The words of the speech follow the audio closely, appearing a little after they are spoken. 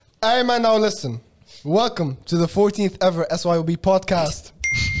Hey man, now listen. Welcome to the 14th ever SYOB podcast.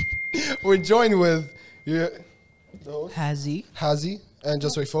 We're joined with Hazi and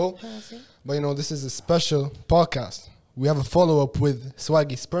Just Full. But you know, this is a special podcast. We have a follow-up with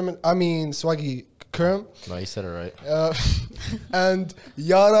SwaggyKerm. No, you said it right. And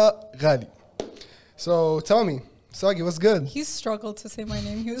Yara Ghali. So tell me, Swaggy, what's good? He struggled to say my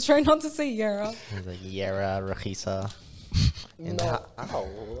name. He was trying not to say Yara. He's like, Yara, Rakhisa. No.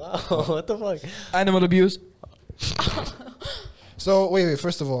 Ow, what the fuck? Animal abuse. So wait.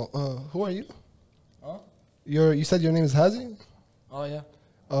 First of all, who are you? Huh? You said your name is Hazi? Oh yeah.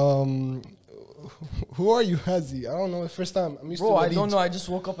 Who are you, Hazi? I don't know. First time I'm used to. Bro, I don't know. I just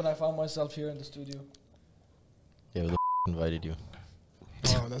woke up and I found myself here in the studio. Yeah, who the invited you?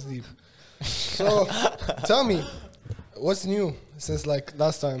 Oh, that's deep. So, tell me, what's new since like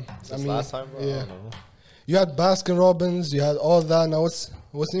last time? Last time, bro? Yeah. I don't know. You had Baskin Robbins, you had all that. Now what's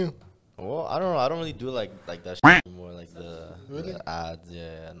new? Well, I don't know. I don't really do like that shit anymore. Like the ads.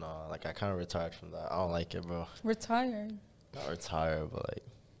 Yeah, no. Like I kind of retired from that. I don't like it, bro. Retired. Not retired, but like.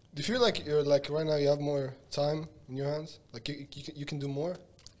 Do you feel like you're like right now you have more time in your hands? Like you can do more?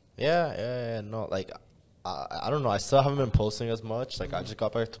 Yeah. No, like I don't know. I still haven't been posting as much. Like I just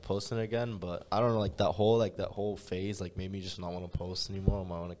got back to posting again, but I don't know. Like that whole phase like made me just not want to post anymore on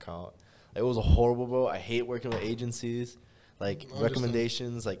my own account. It was horrible, bro. I hate working with agencies. Like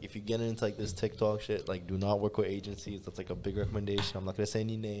recommendations, like if you get into like this TikTok shit, like do not work with agencies. That's like a big recommendation. I'm not gonna say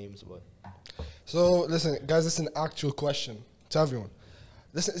any names, but. So listen, guys, this is an actual question to everyone.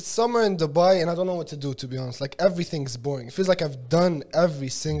 Listen, it's summer in Dubai, and I don't know what to do, to be honest. Like everything's boring. It feels like I've done every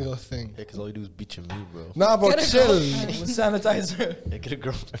single thing. Yeah, cause all you do is beat your me, bro. Nah, bro, chill. With sanitizer. Yeah, get a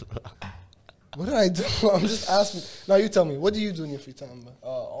girlfriend, bro. What did I do? I'm just asking. Now you tell me. What do you do in your free time, man?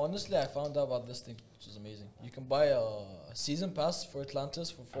 Honestly, I found out about this thing, which is amazing. You can buy a season pass for Atlantis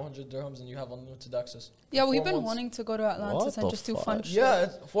for 400 dirhams and you have unlimited access. Yeah, we've 4 been months. wanting to go to Atlantis What and the just do fuck? fun shit. Yeah,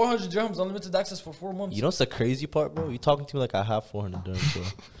 400 dirhams, unlimited access for 4 months. You know what's the crazy part, bro? You talking to me like I have 400 dirhams, bro.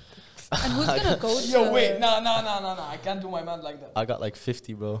 And who's gonna go to? Yo, wait, no. I can't do my man like that. I got like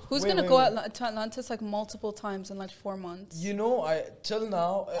 50, bro. Who's Wait, gonna wait, go wait. to Atlantis like multiple times in like 4 months? You know, till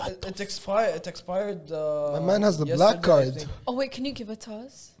now, it expired. It expired. My man has the black yesterday, I card. think. Oh wait, can you give it to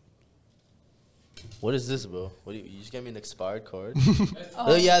us? What is this, bro? What do you just get me an expired card? Oh.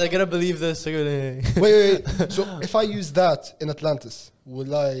 Oh yeah, they're gonna believe this. They're gonna. Wait. So if I use that in Atlantis,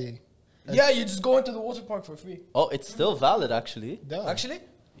 will I? Yeah, you just go into the water park for free. Oh, it's still valid, actually. Damn. Actually?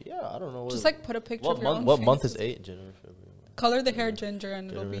 Yeah, I don't know. Just like put a picture what of your month? own What face. month is 8? January, February. Color the hair ginger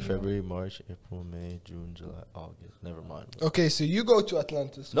and it'll January, be. February, March, April, May, June, July, August. Never mind. Bro. Okay, so you go to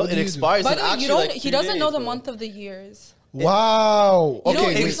Atlantis. No, What it do you do? expires. By in the way, actually you don't. like He 3 doesn't know days, the bro. month of the years. Wow. You know,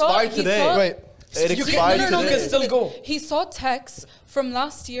 Okay. he it saw- expired he today. saw- Wait. It You expired can, no, today. you can still go. He saw texts from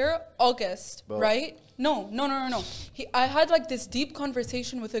last year, August, Bro. right? No. I had like this deep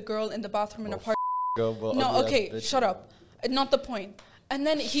conversation with a girl in the bathroom in a park. Go, bro. No, Ugly okay, ass bitch. shut up. Not the point. And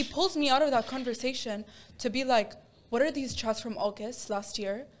then he pulls me out of that conversation to be like, what are these chats from August last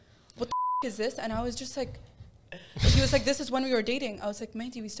year? What the is this? And I was just like, he was like, this is when we were dating. I was like,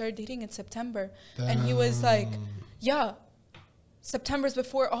 Mehdi, we started dating in September. And he was like, yeah, September's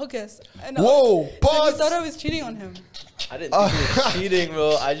before August. And Whoa, so pause. he thought I was cheating on him. I didn't think he was cheating,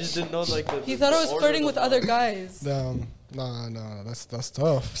 bro. I just didn't know like the. He thought I was order flirting of with the other month. guys. No, that's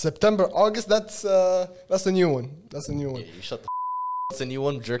tough. September, August, that's a new one. That's a new one. Yeah, you shut the. It's a new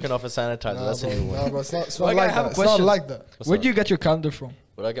one. Jerking off a sanitizer. Nah, That's bro, a new one. nah, bro, it's not Like, I like have that. a It's not question. like that. What's Where up? do you get your calendar from?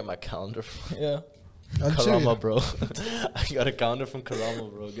 Where do I get my calendar from? Yeah. Algeria. Karama, bro. I got a calendar from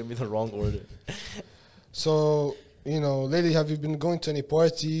Karama, bro. Give me the wrong order. So, you know, lately, have you been going to any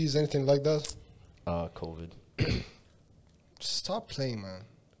parties, anything like that? COVID. Just stop playing, man.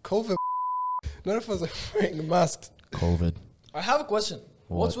 COVID. None of us are wearing masks. COVID. I have a question.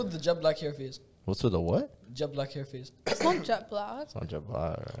 What's What? with the jet black hair phase? What's with the what? Jet black hair phase. It's not jet black. It's not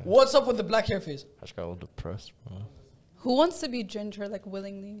Jabbar, right? What's up with the black hair phase? I just got a little depressed, bro. Who wants to be ginger like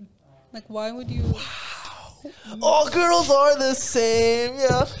willingly? Like why would you? All girls are the same,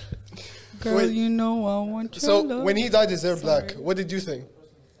 yeah. Girl, Wait. you know I want your So, love. when he dyed his hair black, Sorry. what did you think?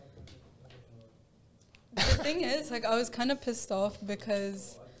 The thing is, like, I was kind of pissed off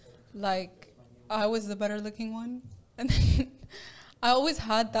because, like, I was the better looking one, and then I always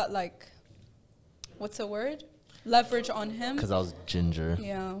had that like, what's the word? Leverage on him. Because I was ginger.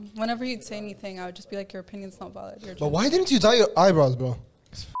 Yeah. Whenever he'd say anything, I would just be like, your opinion's not valid. You're But ginger." why didn't you dye your eyebrows, bro?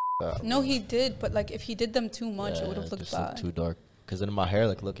 No, he did, but like, if he did them too much, Yeah, it would have looked just look bad. too dark. Because then my hair,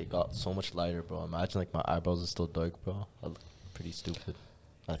 like, look, it got so much lighter, bro. Imagine, like, my eyebrows are still dark, bro. I look pretty stupid,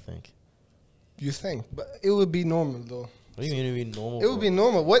 I think. You think? But it would be normal, though. What do you mean it would be normal? It would be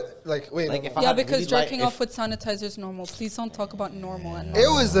normal. What? Like, wait. Like no, if no. I Yeah, had because really, like, jerking if- off with sanitizer is normal. Please don't talk about normal and It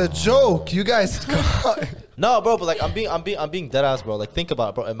was a joke. You guys. No, bro, but like I'm being dead ass, bro. Like think about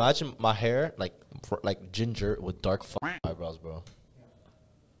it, bro. Imagine my hair like ginger with dark eyebrows, bro.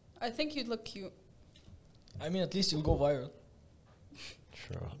 I think you'd look cute. I mean, at least you'll go viral.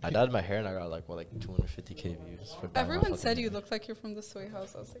 True. I dyed my hair and I got like 250K views. For dyeing my Everyone fucking said you hair. look like you're from the soy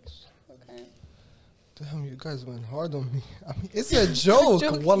house. I was like, okay. Damn, you guys went hard on me. I mean, it's a joke.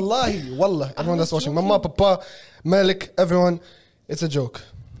 joking. Wallahi, wallah. Everyone that's was watching, Mama, Papa, Malik, everyone, it's a joke.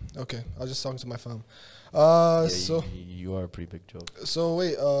 Okay, I was just talking to my fam. Yeah, So you are a pretty big joke.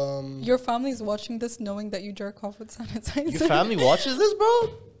 wait. Your family's watching this knowing that you jerk off with sanitizer. Your family watches this, bro?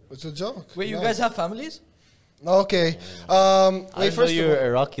 It's a joke. Wait, you No. guys have families? Okay. I Wait. didn't know First you of were all,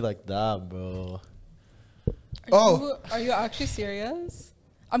 Iraqi like that, bro. Are you actually serious?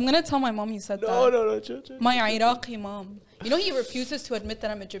 I'm gonna tell my mom you said that. no, chill. My Iraqi mom. You know he refuses to admit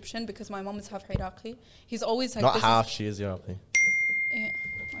that I'm Egyptian because my mom is half Iraqi. He's always like Not this half, she is Iraqi. Yeah.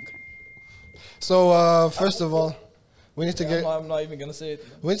 Okay. so first of all, we need to get I'm not even gonna say it.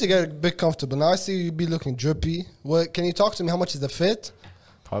 we need to get a bit comfortable. Now I see you be looking drippy. What? Can you talk to me? How much is the fit?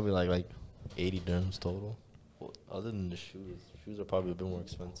 Probably like 80 dirhams total. Well, other than the shoes. Shoes are probably a bit more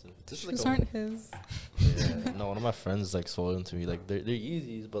expensive. This is Shoes like aren't his. yeah. No, one of my friends like sold them to me. Like they're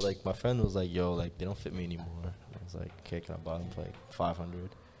Yeezys, but like my friend was like, "Yo, like they don't fit me anymore." I was like, "Okay, can I buy them for like 500?"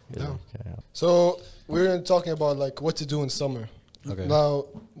 Yeah. Okay. So we're talking about like what to do in summer. Okay. Now,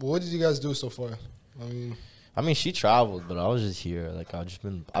 what did you guys do so far? I mean, she traveled, but I was just here. Like I've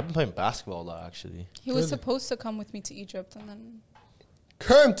been playing basketball a lot actually. He was Really? supposed to come with me to Egypt and then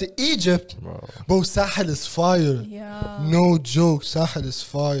Kerm to Egypt, Bro. bro. Sahel is fire. yeah. No joke, Sahel is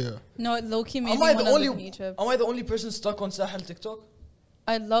fire. No, low-key made Am me I want the to live in only? Egypt. Am I the only person stuck on Sahel TikTok?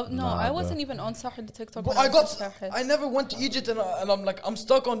 I love no, Nah, I bro. wasn't even on Sahel TikTok. But when I was got. in Sahel. I never went to Egypt, and I'm like, I'm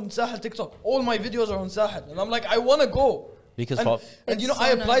stuck on Sahel TikTok. All my videos are on Sahel, and I'm like, I wanna go. Because And, It's you know, so I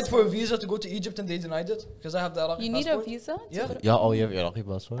applied nice. for a visa to go to Egypt, and they denied it because I have the Iraqi You need passport. a visa? to Yeah. go to- yeah, oh, you have Iraqi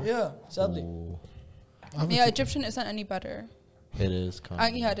passport? Yeah, sadly, Ooh, Yeah, Egyptian isn't any better. it is kind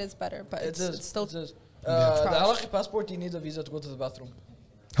of. Yeah, it is better, but it it's still. It is. Yeah. The Trash. Iraqi passport, you need a visa to go to the bathroom.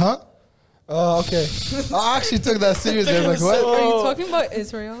 Huh? Oh, okay. I actually took that seriously. I was like, what? Are you talking about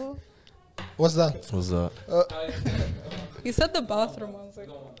Israel? What's that? What's that? You said the bathroom. I was like,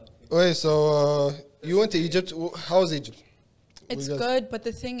 Wait, so you went to Egypt. How was Egypt? it's guys- good, but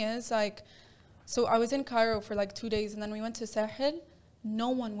the thing is, like, so I was in Cairo for like 2 days, and then we went to Sahel. No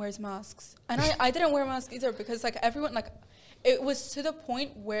one wears masks, and I didn't wear a mask either because like everyone like, it was to the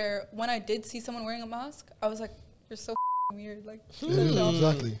point where when I did see someone wearing a mask, I was like, you're so weird, like. Yeah,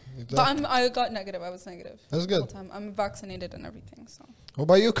 exactly. But I got negative. I was negative. That's the whole good. time. I'm vaccinated and everything. So What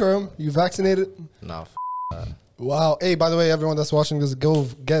about you, Kerm? You vaccinated? No, Wow. Hey, by the way, everyone that's watching this, go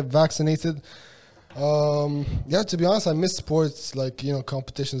get vaccinated. Yeah, to be honest, I miss sports, like, you know,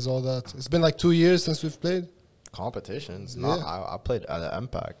 competitions, all that. It's been like 2 years since we've played. competitions. Yeah. No, I played at the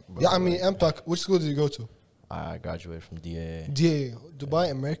MPAC. Yeah, I mean, MPAC. Which school did you go to? I graduated from DA. DA,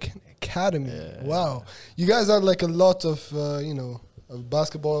 Dubai American Academy. Yeah. Wow. You guys had like a lot of, you know, of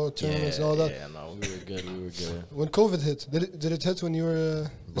basketball tournaments and all that. Yeah, no, we were good. We were good. When COVID hit, did it hit when you were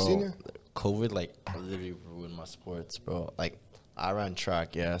a Bro, senior? COVID like literally ruined my sports, bro. Like I ran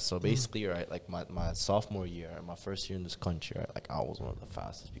track, yeah. So basically, right, like my sophomore year, my first year in this country, right, like I was one of the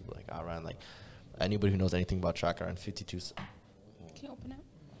fastest people. Like I ran like anybody who knows anything about track, I ran 52. can you open it?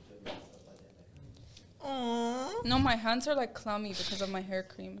 No, my hands are like clammy because of my hair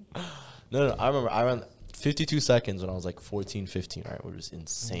cream. No, I remember I ran 52 seconds when I was like 14, 15, right, which was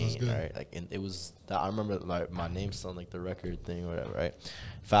insane, good. right? Like, and it was that I remember like my name still on like the record thing or whatever, right?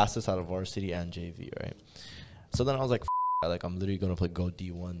 Fastest out of varsity and JV, right? So then I was like, like I'm literally gonna play go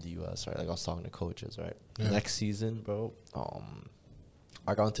D1, DUS, right? Like I was talking to coaches, right? Yeah. Next season, bro,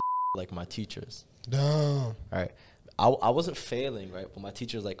 I got into like my teachers, Damn. right? I wasn't failing, right? But my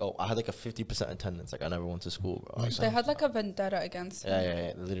teacher's like, oh, I had like a 50% attendance. Like I never went to school, bro. Nice. They had like a vendetta against me.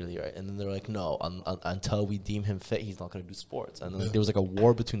 Yeah, literally, right. And then they're like, no, until we deem him fit, he's not gonna do sports. And then like, there was like a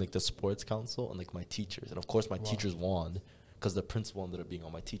war between like the sports council and like my teachers. And of course, my teachers won because the principal ended up being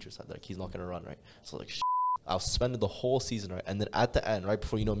on my teacher's side. Like he's not gonna run, right? So like, I was spending the whole season, right? And then at the end, right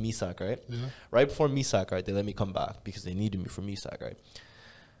before Misak, right? Yeah. Right before Misak, right? They let me come back because they needed me for Misak, right?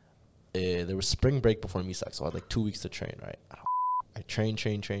 There was spring break before Misak, so I had like 2 weeks to train, right? I trained.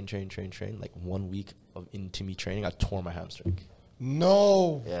 Like 1 week into me training, I tore my hamstring.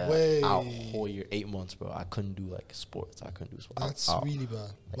 No way. Out whole year, 8 months, bro. I couldn't do like sports. I couldn't do sports. That's Out. really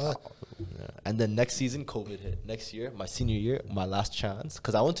bad. Like, But yeah. And then next season, COVID hit. Next year, my senior year, my last chance,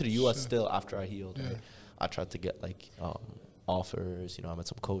 because I went to the US Sure. still after I healed. Yeah. Right? I tried to get like offers. You know, I met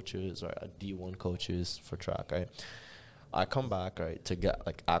some coaches, right? D1 coaches for track, right? I come back, right, to get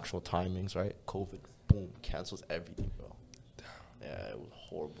like actual timings, right? COVID, boom, cancels everything, bro. Yeah, it was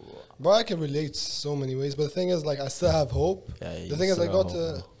horrible, bro. Bro, I can relate so many ways, but the thing is, like, I still have hope. Yeah, The thing is, I had I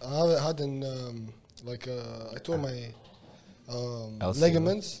tore my LCL.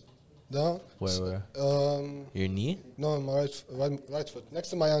 ligaments down. Where? Your knee? No, my right foot, next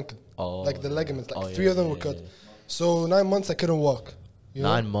to my ankle. Oh, Like the ligaments, like oh, three yeah, of them yeah, were cut. yeah. So 9 months I couldn't walk. You know?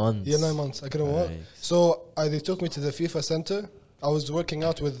 9 months. Yeah, 9 months I couldn't walk. Right. So they took me to the FIFA center. I was working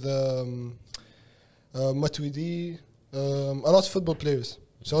out with Matuidi, a lot of football players.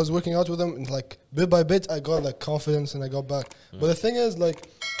 So I was working out with them, and like bit by bit, I got like confidence and I got back. But the thing is, like,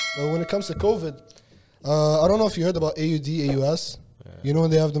 when it comes to COVID, I don't know if you heard about AUD, AUS. You know,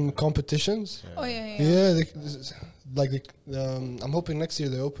 they have them competitions. Oh yeah. I'm hoping next year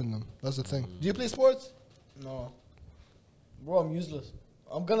they open them. That's the thing. Do you play sports? No, bro, I'm useless.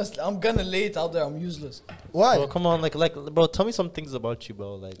 I'm gonna lay it out there. I'm useless. Why? Bro, come on, like, bro, tell me some things about you,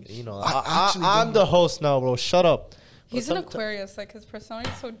 bro. Like, you know, actually I'm don't the host now, bro. Shut up. He's Bro, an Aquarius. Like his personality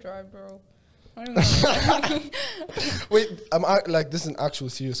is so dry, bro. I don't even know. Wait, like this is an actual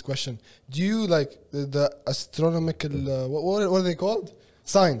serious question. Do you like the astronomical? What are they called?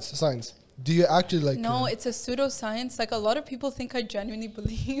 Science. Do you actually like? No, it's a pseudoscience. Like a lot of people think I genuinely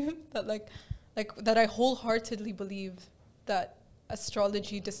believe that, like that I wholeheartedly believe that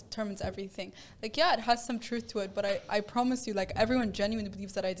astrology determines everything. Like, yeah, it has some truth to it, but I promise you, like, everyone genuinely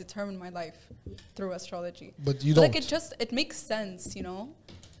believes that I determine my life through astrology. But you But, don't. like, it makes sense, you know?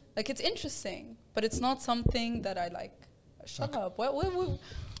 Like, it's interesting, but it's not something that I like. Shut up. What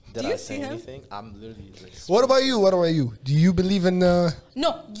Did do I you say see him? anything? I'm literally like. What about you? Do you believe in? No,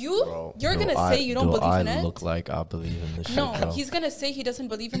 Bro, you're do gonna I- say you don't do believe in I it. look like I believe in this shit, No, bro? he's gonna say he doesn't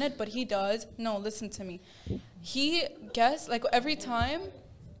believe in it, but he does. No, listen to me. He guess like every time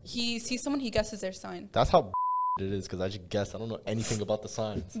he sees someone, he guesses their sign. That's how it is, because I just guessed. I don't know anything about the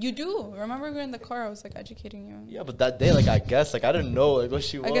signs. You do. Remember we were in the car, I was like educating you. Yeah, but that day, like, I guessed, like, I didn't know, like, what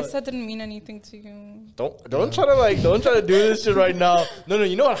she was. I guess that didn't mean anything to you. Don't try to do this shit right now. No,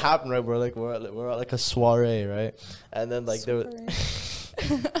 you know what happened, right? We're at like a soiree, right? And then like there was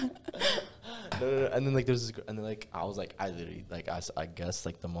no, and then like there was this, and then like I was like, I literally like I guessed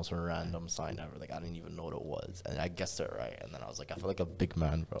like the most random sign ever. Like I didn't even know what it was, and I guessed it right. And then I was like, I feel like a big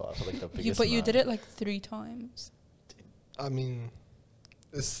man, bro. I feel like the biggest. But you man. did it like 3 times. I mean,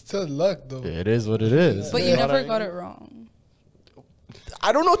 it's still luck though. It is what it is. But you never got it wrong.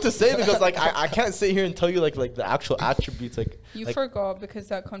 I don't know what to say because like I can't sit here and tell you like the actual attributes like. You like, forgot because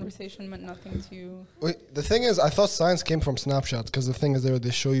that conversation meant nothing to you. Wait, the thing is, I thought science came from Snapchat because the thing is, they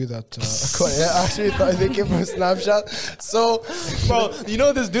show you that. I actually thought they came from Snapchat. So, bro, you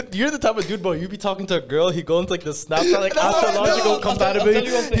know this dude. You're the type of dude, bro. You be talking to a girl, he go into like the Snapchat like astrological compatibility.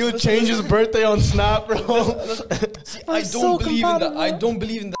 He would change his birthday on Snap, bro. See, I don't believe in that. I don't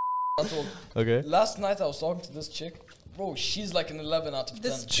believe in that at all. Okay. Last night I was talking to this chick. Bro, she's like an 11 out of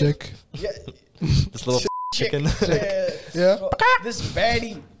 10. This chick. Yeah. This little chicken. Yeah. Bro, this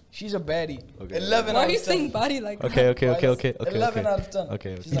baddie. She's a baddie. Okay. 11 Why out are you of 10. saying body like that? Okay. 11 out of 10.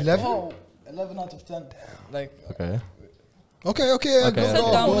 Okay. She's like, 11? oh, 11 out of 10. Like, Okay. Okay. Okay. Go, Sit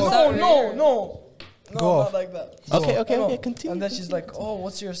go, down, go. was no, that no, rare? no. No, Go not off. like that. Okay. Continue. And then she's like, oh,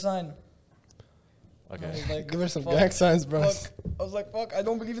 what's your sign? I Okay. was like, Give her some fuck, gang signs, bro. fuck. I was like, fuck, I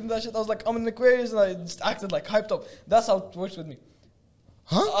don't believe in that shit. I was like, I'm an Aquarius, and I just acted like hyped up. That's how it works with me.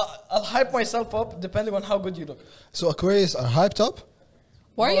 Huh? I'll hype myself up depending on how good you look. So Aquarius are hyped up.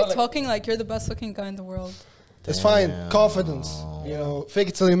 Why are No, you like- talking like you're the best looking guy in the world? It's fine. Confidence. You know, fake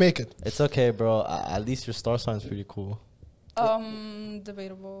it till you make it. It's okay, bro. At least your star sign's pretty cool.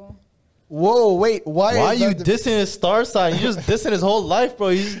 Debatable. Whoa, wait. Why Why are is you that dissing his star sign? You just dissing his whole life, bro.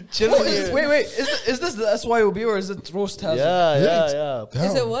 He's chilling Wait, here. wait. Is this the SYOB or is it Roast Hazard? Yeah. Damn.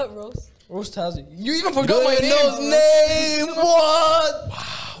 Is it what, Rose? Roast Hazard. You even You forgot don't my even name. know his name. What?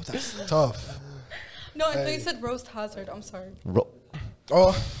 Wow, that's tough. No, I thought you said roast hazard. I'm sorry.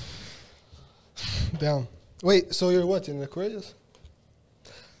 Oh. Damn. Wait, so you're what, in Aquarius?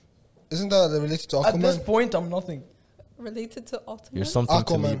 Isn't that related to At this Aquaman? point, I'm nothing. Related to Ultimate? You're something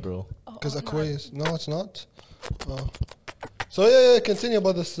to me, Aquaman. bro. Because Oh, Aquarius. No, it's not. Oh. So yeah, continue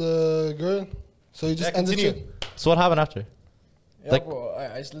about this girl. So you just ended it. So what happened after? Yeah, Like- bro.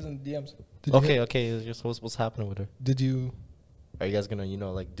 I slid in DMs. Did you Okay. It's just what's happening with her? Did you? Are you guys gonna,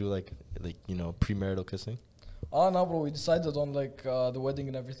 like do like premarital kissing? Oh, no, bro. We decided on like the wedding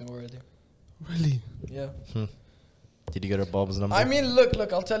and everything already. Really? Yeah. Did you get her Bob's number? I mean, look.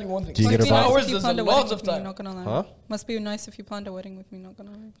 I'll tell you one thing. Do you get 16 a box? hours if you is a planned a wedding lot of with me, time. not gonna lie. Huh? Must be nice if you planned a wedding with me, not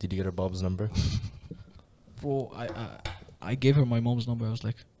gonna lie. Did you get her Bob's number? Bro, I gave her my mom's number. I was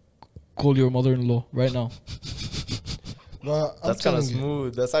like, call your mother-in-law right now. But I'm That's kind of telling you.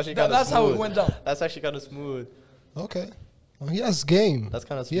 smooth. That's actually kind of That's how it went down. That's actually kind of smooth. Okay. Well, he has game. That's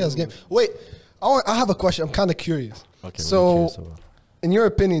kind of He smooth. has game. Wait, I have a question. I'm kind of curious. Okay. So, in your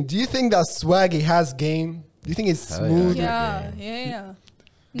opinion, do you think that Swaggy has game? Do you think it's Hell yeah. smooth? Yeah.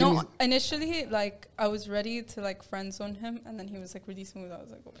 No, me- initially, like, I was ready to, like, friend zone him, and then he was, like, really smooth. I was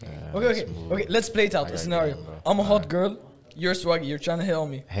like, okay. Okay. Let's play it out. I A got scenario. game, bro. I'm a hot girl. You're Swaggy. You're trying to hit on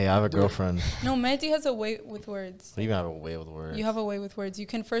me. Hey, I have a girlfriend. No, Mehdi has a way with words. You even have a way with words. You have a way with words. You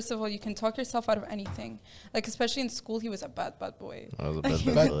can, first of all, you can talk yourself out of anything. Like, especially in school, he was a bad boy. I was a bad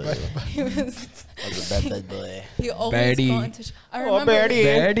Bad- boy. bad- He was, I was a bad boy. he always Baddie. got into I Oh, remember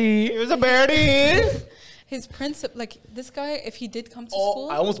He was a birdie. his principal, like, this guy, if he did come to Oh, school.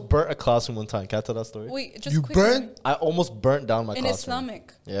 I almost burnt a classroom one time. Can I tell that story? Wait, just You quickly. burnt? I almost burnt down my In classroom.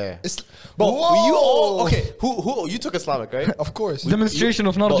 Islamic. Yeah. Bro, You all okay? Who? You took Islamic, right? Of course. Demonstration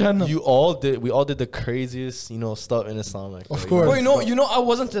of Nar Bro, Jahannam. you all did. We all did the craziest, stuff in Islamic. Of right? course. Bro, you know, I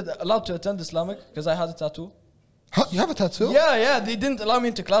wasn't allowed to attend Islamic because I had a tattoo. Huh? You have a tattoo? Yeah, they didn't allow me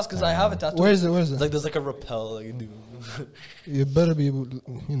into class because I have a tattoo. Where is it? It's like there's like a rappel. Like, You better be able,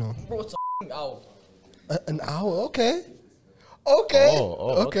 Bro, it's a f***ing owl. An hour. Okay. Okay.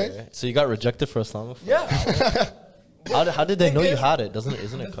 okay. So you got rejected for Islamic? Yeah. How did they Thing know you is- had it? Isn't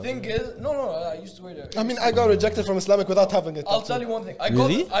The it covered? thing is, no, I used to wear that. I mean, I got rejected from Islamic without having it. I'll tell you one thing.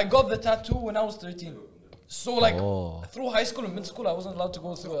 Really? I got the tattoo when I was 13. So like Oh. through high school and mid school, I wasn't allowed to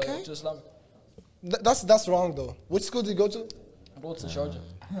go through Okay. to Islamic. That's wrong though. Which school did you go to? Bro, it's in Sharjah.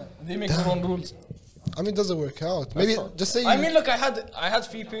 They make their own rules. I mean, it doesn't work out. Maybe just say. I mean, look, I had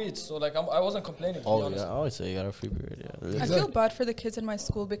free periods, so like I wasn't complaining. To be Oh honest. yeah, I always say you got a free period. Yeah. I feel bad for the kids in my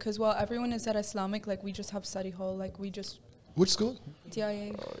school because while everyone is at Islamic, like, we just have study hall, like, we just which school?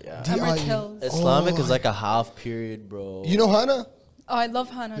 DIA. Oh, yeah. Emirates DIA. Hills. Islamic Oh. is like a half period, bro. You know Hannah? Oh, I love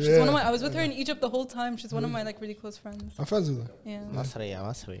Hannah. She's Yeah. one of my. I was with her in Egypt the whole time. She's one of my, like, really close friends. I'm friends with her. Yeah.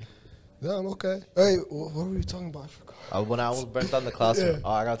 Masri. Yeah, I'm okay. Hey, what were we talking about? I forgot. When I was burnt down the classroom. Yeah. Oh,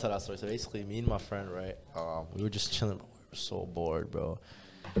 I gotta tell that story. So basically, me and my friend, right? We were just chilling. But we were so bored, bro.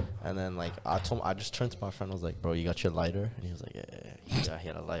 And then like I just turned to my friend. I was like, "Bro, you got your lighter?" And he was like, "Yeah." He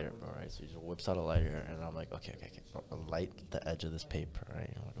had a lighter, bro. Right? So he just whips out a lighter, and I'm like, "Okay. Bro, light the edge of this paper, right?"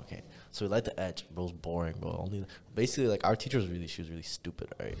 I'm like, "Okay." So we light the edge. Bro's boring, bro. Only basically like our teacher she was really stupid,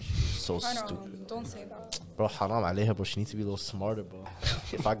 right? She was so I know. stupid. Don't say that. Bro, haram alayha, bro. She needs to be a little smarter, bro.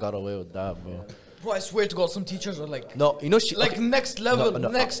 If I got away with that, bro. Bro, I swear to God, some teachers are like No, she like okay. next level, No.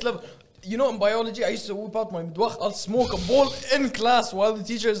 next level. You know, in biology, I used to whip out my midwach. I'll smoke a bowl in class while the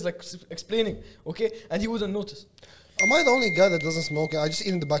teacher is like explaining, okay, and he wouldn't notice. Am I the only guy that doesn't smoke? I just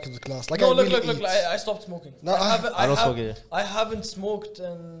eat in the back of the class. Like No, I look, really look. eat. I stopped smoking. No, I don't smoke either. I haven't smoked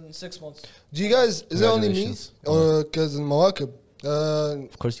in 6 months. Do you guys? Is it only me? Congratulations. Or because in Mawakib?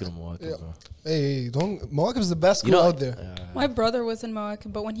 Of course you don't walk, Yeah. bro. Hey, don't. Mawakib is the best school out there. My brother was in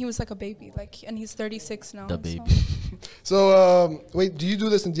Mawakib, but when he was like a baby, like, and he's 36 now. The so- baby. So wait, do you do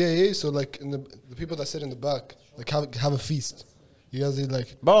this in DIA? So like in the people that sit in the back, like have a feast. You guys eat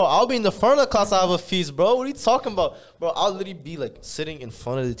like. Bro, I'll be in the front of the class. I have a feast, bro. What are you talking about, bro? I'll literally be like sitting in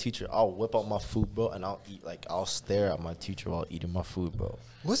front of the teacher. I'll whip out my food, bro, and I'll eat. Like I'll stare at my teacher while eating my food, bro.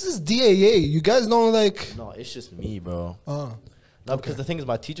 What's this DAA? You guys don't like. No, it's just me, bro. Oh. No, because the thing is,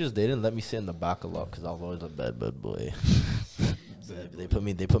 my teachers they didn't let me sit in the back a lot because I was always a bad boy. They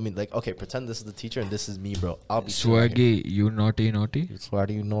put me like, okay, pretend this is the teacher and this is me, bro. I'll be sitting right here. Swaggy, you naughty.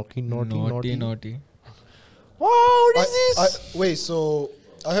 Swaggy, you naughty. Wow, what is this? Wait, so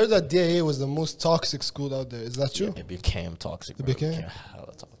I heard that DAA was the most toxic school out there. Is that true? It became toxic, bro. It became?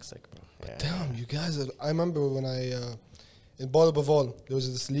 hella toxic, bro. Yeah. Damn, you guys. I remember when I in Ball Bavol there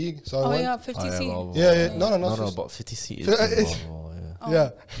was this league. So I Oh went. yeah, 50C. Yeah. No, No, about 50C is It's- involved, yeah. Oh, Yeah.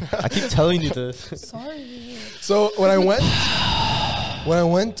 I keep telling you this. Sorry. So when I went,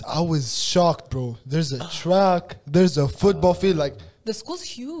 I was shocked, bro. There's a track, there's a football field, like The school's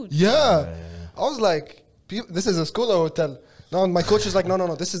huge. yeah. I was like, this is a school or hotel? No, my coach is like,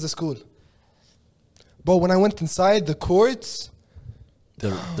 no, this is the school. But when I went inside the courts,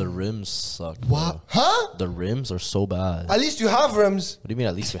 The rims suck. what? Huh? The rims are so bad. At least you have rims, What do you mean?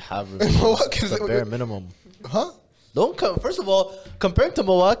 At least you have rims. Mawakib It's is- the bare minimum. huh? Don't come. First of all, compared to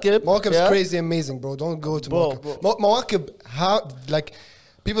Mawakib, Mawakib's yeah, crazy amazing, bro. Don't go to Bro, Mawakib. Mawakib, like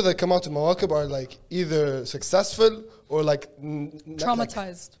people that come out to Mawakib are like either successful or like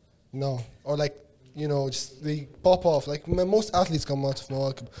Traumatized. no, or like just they pop off. Like most athletes come out of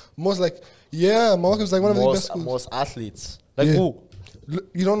Mawakib. Most like Mawakib's like one of the best schools. Most athletes. Like Yeah. who?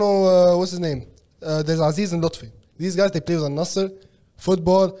 You don't know what's his name? There's Aziz and Lutfi. These guys they play with Al Nasser.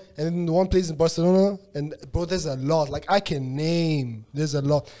 football, and then the one plays in Barcelona. And bro, there's a lot. Like I can name. There's a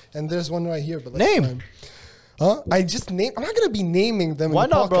lot, and there's one right here. But like, Name. Huh? I just name. I'm not gonna be naming them. Why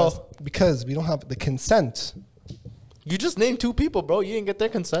in the not, bro? podcast Because we don't have the consent. You just named 2 people, bro. You didn't get their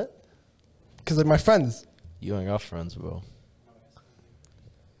consent. Because they're my friends. You ain't got friends, bro.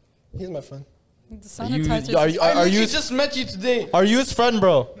 He's my friend. The You- sanitizer. are you- I are literally you- just met you today. Are you his friend,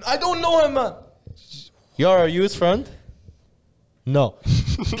 bro? I don't know him, man. Are you his friend? No.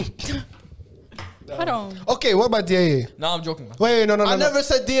 I don't. Okay, what about DIA? Nah, I'm joking, man. Wait, no. I never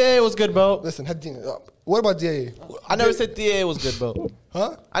said DAA was good, bro. Listen, what about DIA? I never said DAA was good, bro.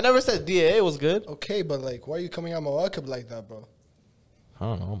 Huh? I never said DAA was good. Okay, but like, why are you coming out my welcome like that, bro? I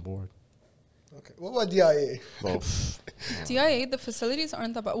don't know. I'm bored. Okay, what about DIA? Bro. DIA, the facilities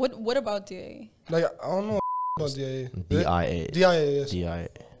aren't that bad. What about DIA? Like, I don't know about DIA. DIA. DIA, yes. DIA.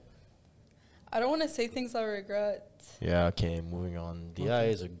 I don't want to say things I regret. Yeah, okay, moving on. DIA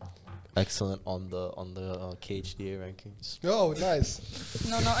is excellent on the KHDA rankings. Oh, nice.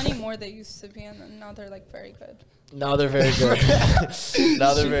 No, not anymore. They used to be, and then now they're like very good. Now they're very good.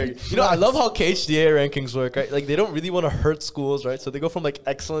 Now they're very good. You know, I love how KHDA rankings work, right? Like, they don't really want to hurt schools, right? So they go from, like,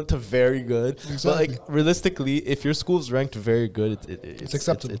 excellent to very good. Exactly. But, like, realistically, if your school's ranked very good, it's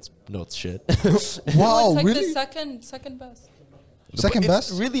acceptable. It's shit. No, Wow, it's like really? the second best. Second But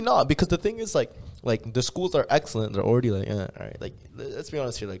best? It's really not, because the thing is, like the schools are excellent. They're already like, all right. Like, let's be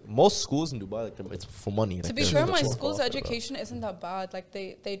honest here. Like, most schools in Dubai, like, it's for money. To Like, be they're fair, just my for school's profit, bro. education isn't that bad. Like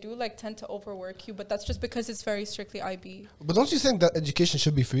they do like tend to overwork you, but that's just because it's very strictly IB. But don't you think that education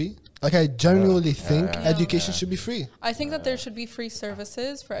should be free? Like, I genuinely think yeah. education should be free. I think that there should be free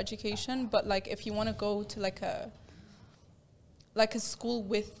services for education, but like if you want to go to like a school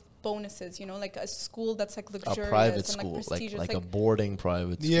with bonuses, you know, like a school that's like A luxurious private and school, like prestigious, like a boarding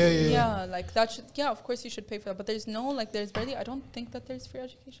private school. Yeah, yeah, yeah, like that should, yeah, of course you should pay for that, but there's no, like, there's barely, I don't think that there's free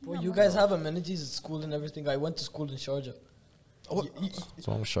education. Well, Yeah, you man. guys have amenities at school and everything. I went to school in Sharjah. What's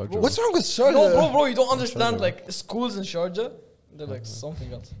wrong with Sharjah? What's wrong with Sharjah? No, bro, you don't understand. Like, schools in Sharjah, they're like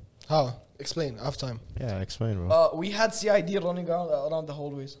something else. How? Explain. I have time. Yeah, explain, bro. We had CID running around the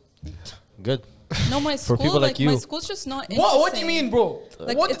hallways. Good. No, my school, people like my you. school's just not What do you interesting. mean, bro?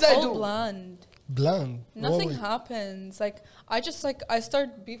 Like, What it's did I all do? bland. Bland. Nothing What- happens. Like, I just, like, I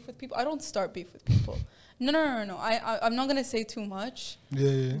start beef with people. I don't start beef with people. No. I'm not going to say too much.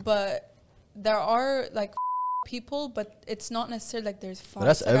 Yeah. But there are, like, people, but it's not necessarily like there's fights.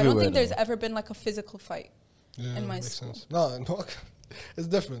 that's Like, I don't everywhere, think there's though. ever been, like, a physical fight. Yeah, in my makes school. sense. No, it's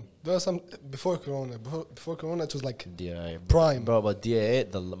different. There was some before Corona. Before Corona, it was like DIA, prime. bro. But DIA,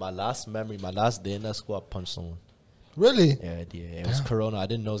 my last day in that school, I punched someone. Really? Yeah, DIA. It was Corona. I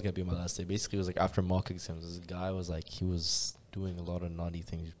didn't know it was gonna be my last day. Basically, it was like after mock exams. This guy was like, he was doing a lot of naughty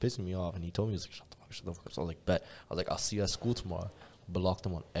things. He was pissing me off, and he told me, he was like, shut the fuck up. So I was like, bet. I was like, I'll see you at school tomorrow. Blocked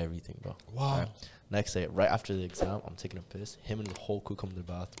him on everything, bro. Wow. Alright. Next day, right after the exam, I'm taking a piss. Him and the whole crew come to the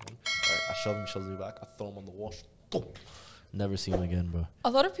bathroom. Alright, I shove him, shoves me back. I throw him on the wall. Boom. Never see him again, bro. A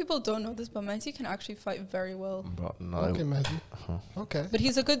lot of people don't know this, but Mehdi can actually fight very well. Bro, no. Okay, Mehdi. Uh-huh. Okay. But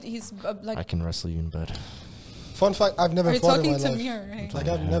he's like, I can wrestle you in bed. Fun fact: I've never are you fought in talking my to life. me or right? Like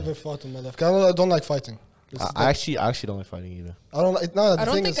I've never fought in my life. 'Cause I don't like fighting. It's I like- actually don't like fighting either. I don't like. No, the I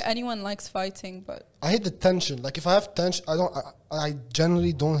don't thing think is, anyone likes fighting, but I hate the tension. Like if I have tension, I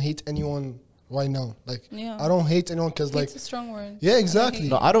generally don't hate anyone right now. Like yeah. I don't hate anyone because like Hate's a strong word. yeah, I exactly.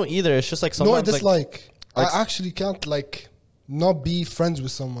 No, I don't either. It's just like No, I sometimes dislike. like- I actually can't like not be friends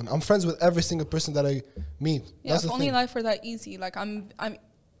with someone. I'm friends with every single person that I meet. Yeah, That's if the only thing. life were that easy. Like I'm.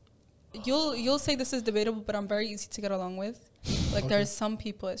 You'll say this is debatable, but I'm very easy to get along with. Like there's some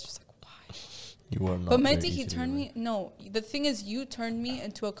people, it's just like why. you are not. But very Mehdi, he easy to turned get me. No, the thing is, you turned me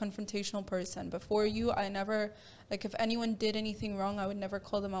into a confrontational person. Before you, I never like if anyone did anything wrong, I would never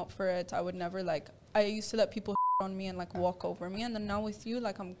call them out for it. I would never like. I used to let people on me and like walk over me, and then now with you,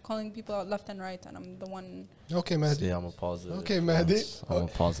 like I'm calling people out left and right, and I'm the one. Okay, with. Mehdi. Yeah, I'm a positive. Okay, influence. Mehdi. I'm a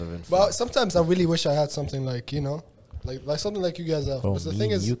positive influence. But sometimes I really wish I had something like like something like you guys have. Bro, But the thing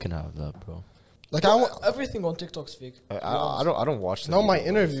is, you can have that, bro. like I want. Everything on TikTok's fake. I don't watch. Now them my either,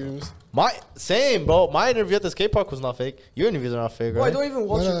 interviews. My same, bro. My interview at the skate park was not fake. Your interviews are not fake, Bro, I right? don't even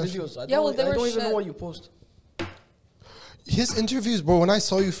watch No, your no, videos. I Yeah, well, don't, they I were don't even know shit. what you post. His interviews, bro. When I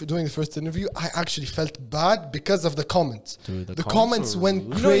saw you doing the first interview, I actually felt bad because of the comments. Dude, the comments were went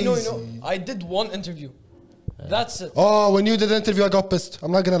rude. crazy. I did one interview. That's it. Oh, when you did the interview, I got pissed.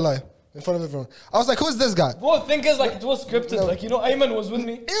 I'm not gonna lie, in front of everyone. I was like, "Who's this guy?" Bro, the thing is, like, it was scripted. No. Like, Ayman was with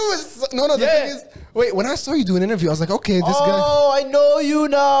me. It was no. The Yeah. thing is, wait. When I saw you do an interview, I was like, "Okay, this guy." Oh, I know you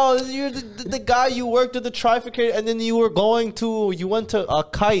now. You're the guy you worked at the trifecta, and then you went to a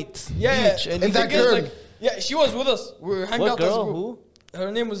kite Yeah, beach, and And you that Thing is, girl. like, yeah, she was with us. We were hanging What out as a girl? group. Who? Her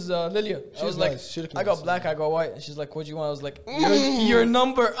name was Lilia. I She's was like, nice. She looked I got nice. black, I got white. And she's like, what do you want? I was like, your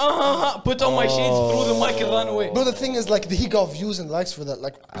number. Put on my shades, threw the mic and ran away. Bro, the thing is, like, he got views and likes for that.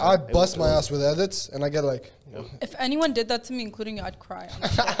 Like, I bust my ass with edits, and I get like, If anyone did that to me, including you, I'd cry.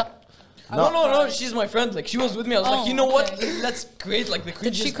 No, she's my friend. Like, she was with me. I was like, you know what? okay. Let's create like the cringiest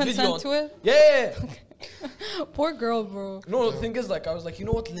Did she video. consent to it? Yeah. Poor girl, bro. No, the thing is, like, I was like, you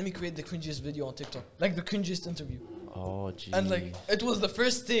know what? Let me create the cringiest video on TikTok. Like, the cringiest interview. Oh, gee. And, like, it was the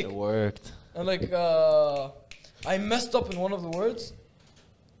first take. It worked. And, like, I messed up in one of the words.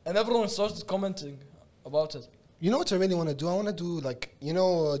 And everyone started commenting about it. you know what I really want to do? I want to do, like, do you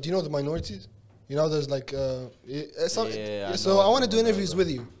know the minorities? You know, there's like, Yeah, I so know. I want to do interviews with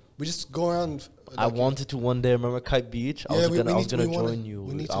you. We just go around. I wanted to one day. Remember Kite Beach? I Yeah, was we gonna need to- we wanna- join you.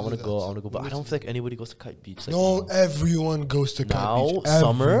 we need I to wanna do go. that. I wanna go, but We I need don't to think anybody goes to Kite Beach. Like, No, everyone goes to Now, Kite Beach.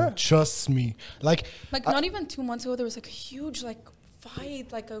 summer? Trust me. Like, Not even 2 months ago, there was like a huge like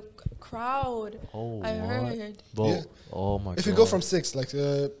fight, like a crowd. Oh, I what? heard. Bro, Yeah. oh my god. if you go from 6, like,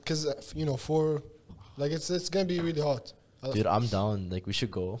 because, 4, like, it's going to be really hot. Dude, I'm down. Like, we should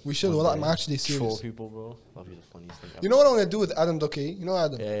go. We should. one Well, day. I'm actually Troll serious. people, bro. That'll be the funniest thing ever. You know what I'm going to do with Adam Ducky? You know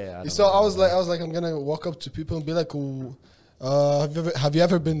Adam? Yeah, Adam, So I was Adam. like, I'm going to walk up to people and be like, have you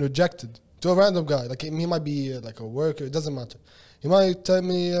ever been rejected? To a random guy. Like, he might be like a worker. It doesn't matter. He might tell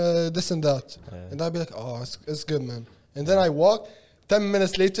me this and that. Yeah. And I'll be like, oh, it's good, man. And then I walk. 10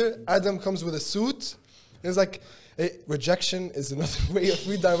 minutes later, Adam comes with a suit. And it's like, hey, rejection is another way of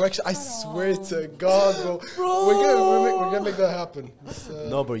redirection. I swear to God, bro. We're gonna make that happen.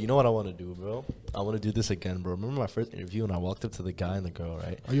 No, bro, you know what I want to do, bro? I want to do this again, bro. Remember my first interview when I walked up to the guy and the girl,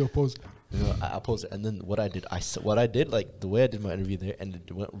 right? Are you opposed? You know, I posed it, and then what I did, like the way I did my interview there, and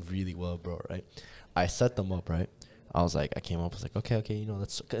it went really well, bro. Right? I set them up, right? I was like, I came up, I was like, okay, you know,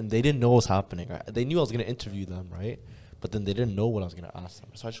 that's, and they didn't know what was happening, right? They knew I was gonna interview them, right? But then they didn't know what I was gonna ask them,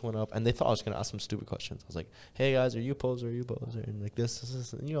 so I just went up, and they thought I was gonna ask them stupid questions. I was like, hey guys, are you a poser? Are you a poser? And like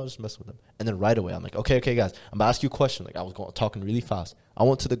this, and you know, I just mess with them. And then right away, I'm like, okay, guys, I'm gonna ask you a question. Like I was talking really fast. I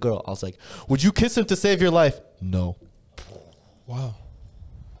went to the girl. I was like, would you kiss him to save your life? No. Wow.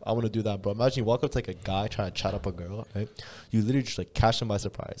 I want to do that, bro. Imagine you walk up to like a guy trying to chat up a girl, right? You literally just like catch him by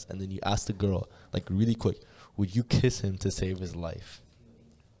surprise, and then you ask the girl like really quick, would you kiss him to save his life?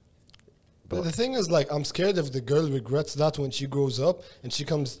 But the thing is, like, I'm scared if the girl regrets that when she grows up and she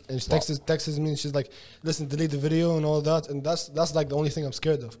comes and she texts me and she's like, listen, delete the video and all that. And that's like the only thing I'm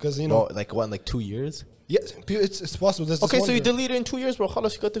scared of. Because, you know. Bro, like what, in like 2 years? Yeah, it's possible. There's Okay, this so one you girl- delete it in 2 years, bro.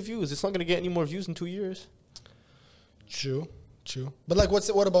 Khalas, you got the views. It's not going to get any more views in 2 years. True. But, like,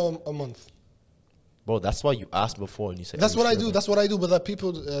 what about a month? Bro, that's why you asked before and you said. That's "Are you what I sure do. about That's what I do. But, like,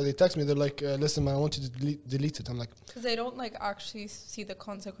 people, they text me. They're like, listen, man, I want you to delete it. I'm like, Because they don't like actually see the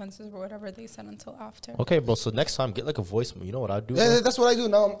consequences or whatever they said until after. it?" Okay, bro. So next time, get like a voice. You know what I do? yeah, bro? that's what I do.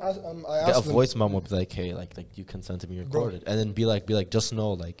 Now I Get ask a them. voice memo. Be like, hey, like you consent to me Bro. recorded, and then be like, just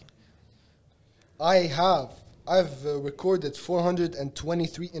know, like. I've recorded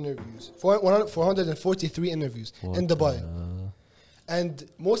 423 interviews, 443 interviews in Dubai. And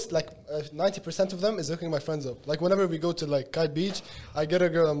most, like, 90% of them is hooking my friends up. Like, whenever we go to, like, Kite Beach, I get a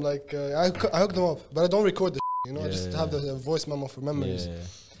girl, I'm like, I hook them up. But I don't record the you know, I just have the voice memo for memories. Yeah.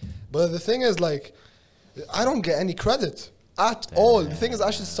 But the thing is, like, I don't get any credit at all. The thing is, I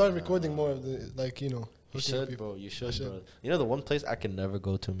should start recording more of the, like, you know. You hooking up should, people. bro. You should, should. bro. You know the one place I can never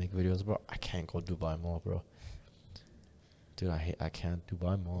go to make videos, bro? I can't go Dubai Mall, bro. Dude, I can't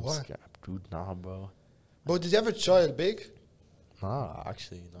Dubai Mall. Why? Dude, nah, bro. But did you ever try it big? Nah,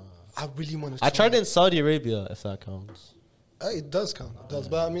 actually, nah. I really want to I tried it in Saudi Arabia, if that counts. It does count. It does.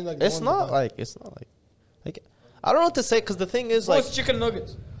 But I mean, like, the It's one not Dubai. like, I don't know what to say, because the thing is, Oh, like, it's chicken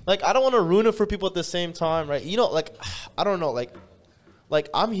nuggets. like, I don't want to ruin it for people at the same time, right? You know, like, I don't know, like,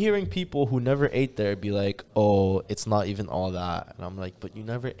 I'm hearing people who never ate there be like, oh, it's not even all that. And I'm like, but you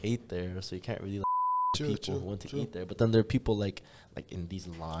never ate there, so you can't really, like, people who want to eat there. But then there are people, like in these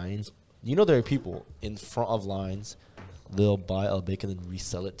lines. You know, there are people in front of lines, they'll buy a bacon and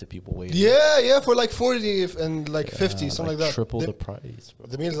resell it to people waiting. Yeah, for like 40 and like 50, something like that. Triple the, the price, bro.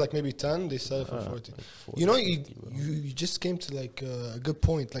 the meal is like maybe 10, they sell it for 40. Like 40, You know, 50, bro. you just came to like a good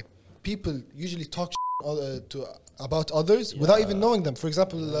point. Like, people usually talk about others without even knowing them. For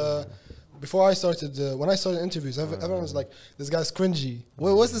example, before I started, when I started interviews, everyone was like, this guy's cringy.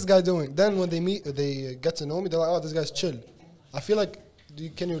 What's this guy doing? Then when they get to know me, they're like, oh, this guy's chill. I feel like,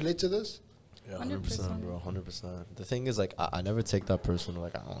 can you relate to this? Yeah, 100%. 100%, bro. 100%. The thing is, like, I never take that personal.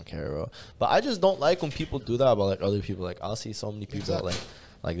 Like, I don't care, bro. But I just don't like when people do that about like other people. Like, I'll see so many people Exactly.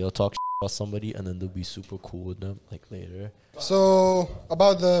 like they'll talk about somebody and then they'll be super cool with them like later. So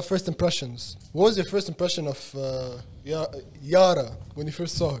about the first impressions, what was your first impression of Yara when you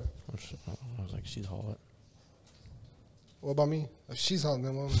first saw her? I was like, she's hot. What about me? If she's hot,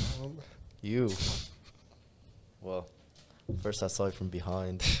 then You. Well, first I saw it from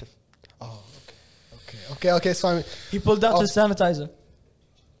behind. Oh, okay. So I mean, He pulled out his sanitizer.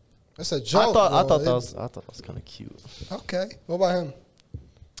 that's a joke. I thought bro. that was kind of cute. Okay. What about him?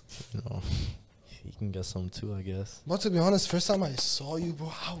 You know, he can get some too, I guess. But to be honest, first time I saw you,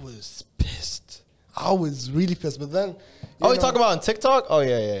 bro, I was pissed. I was really pissed. But then, You talking about on TikTok? Oh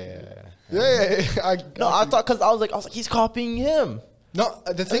yeah. Yeah. I thought because I was like he's copying him. No, the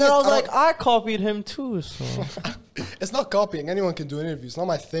And thing then is, I was like, I copied him too. So it's not copying. Anyone can do interviews. It's not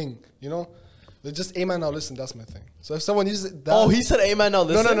my thing. You know, they just Amen now listen. That's my thing. So if someone uses that, oh, he said amen now.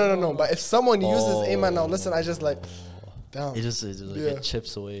 Listen. No. But if someone uses Amen now listen, I just like, damn. It just like Yeah. it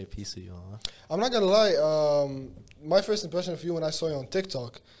chips away a piece of you, huh? I'm not gonna lie. My first impression of you when I saw you on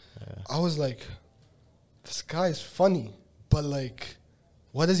TikTok, I was like, this guy is funny, but like,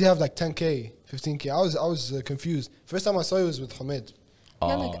 why does he have like 10K, 15K? I was confused. First time I saw you was with Hamid.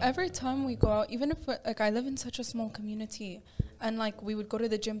 Yeah, like every time we go out, even if like I live in such a small community, and like we would go to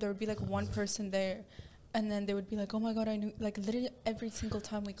the gym, there would be like one person there, and then they would be like, "Oh my god, I knew!" Like literally every single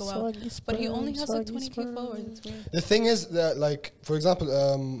time we go out, but he only has like 20K followers. It's weird. The thing is that, like, for example,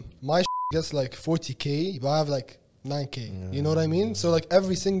 my gets like 40K, but I have like 9K. You know what I mean? So like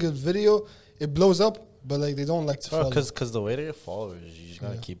every single video, it blows up, but like they don't like to follow. Because the way to get followers, you just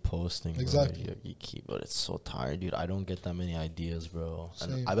gotta keep posting. Bro. Exactly. You keep, but it's so tired, dude. I don't get that many ideas, bro.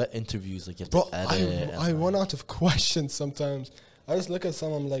 Same. And I bet interviews like you have Bro, to edit. I run out of questions sometimes. I just look at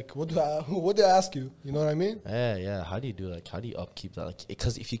someone like, what do I ask you? You know what I mean? Yeah. How do you do like? How do you upkeep that? Like,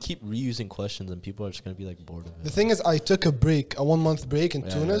 because if you keep reusing questions, then people are just gonna be like bored of it. The thing is, I took a 1 month break in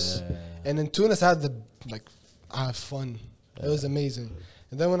Tunis, and in Tunis I had I had fun. It was amazing.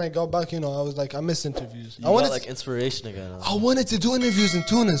 And then when I got back, you know, I was like, I miss interviews. I wanted like inspiration again. I wanted to do interviews in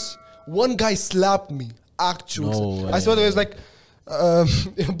Tunis. One guy slapped me. Actually, No I swear it was like,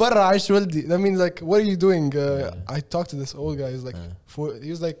 "Barra عايش ولدي." That means like, what are you doing? I talked to this old guy. He's like, he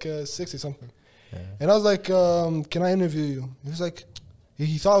was like 60 something, and I was like, can I interview you? He was like,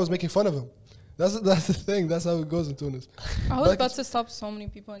 he thought I was making fun of him. That's the thing. That's how it goes in Tunis. I was about to stop so many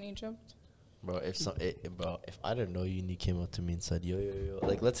people in Egypt. Bro, if I didn't know you and you came up to me and said, yo,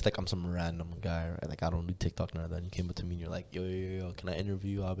 like, let's say like I'm some random guy, right? Like, I don't do TikTok nor that. And you came up to me and you're like, yo, can I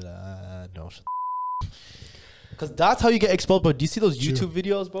interview you? I'll be like, no. Because that's how you get expelled, bro. Do you see those YouTube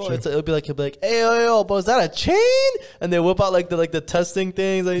videos, bro? It'll be like, he'll be like, hey, yo, bro, is that a chain? And they whip out like the testing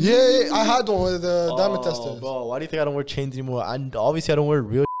things. Like, Yeah, I had one with the diamond testers. Bro, why do you think I don't wear chains anymore? Obviously, I don't wear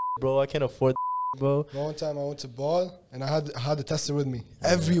real bro. I can't afford bro. One time I went to ball and I had the tester with me.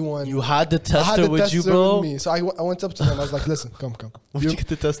 Everyone. You had the I had tester the with tester you, bro? with me. So I went up to them. I was like, listen, come. Where'd you get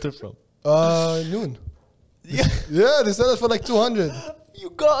the tester from? Noon. Yeah, they said it for like 200. You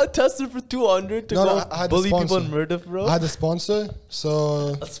got a tester for 200 to No, I had bully a people in sponsor. Murder, bro? I had a sponsor,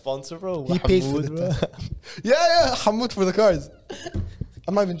 so A sponsor, bro? he paid for Hamoud, the bro. test. Yeah, Hamoud for the cars.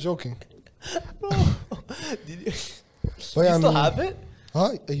 I'm not even joking. Did you But yeah, still have it?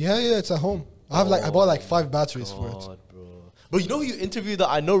 Huh? Yeah, it's at home. I bought like 5 batteries for it. God, bro. Bro, you know who you interviewed that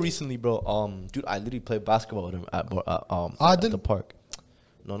I know recently, bro? Dude, I literally played basketball with him at Adil? the park.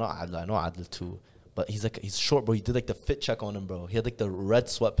 No, not Adil. I know Adil too. But he's short, bro. He did like the fit check on him, bro. He had like the red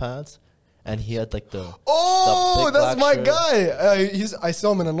sweatpants, and he had like the Oh, big that's black my shirt. guy. I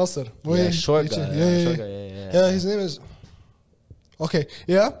saw him in a Nasser. Short guy. Yeah, Short guy, yeah, his name is. Okay,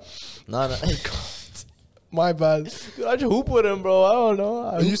 yeah. No. My bad. Dude, I just hoop with him, bro. I don't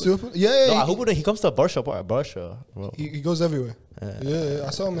know. You used to open? Yeah. No, I hoop with him. He comes to Barsha, bro. He goes everywhere. Yeah, I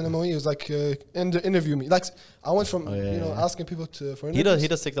saw him in MOE. He was like, interview me. Like, I went from asking people for interviews. He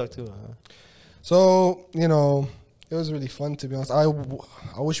does TikTok too. So, you know, it was really fun, to be honest. I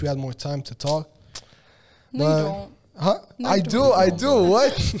wish we had more time to talk. No, you don't. Huh? No, I you do. don't.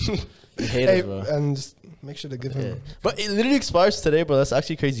 What? You hate Hey, it, bro. and just make sure to give him. But it literally expires today, bro. That's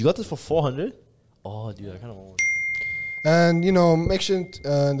actually crazy. You got this for 400? Oh, dude, I kind of want one. And, you know, make sure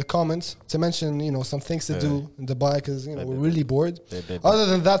in the comments to mention, you know, some things to do in Dubai because, you know, we're really bored. Other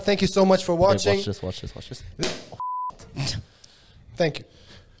than that, thank you so much for watching. Watch this. Thank you.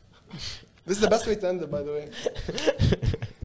 This is the best way to end it, by the way.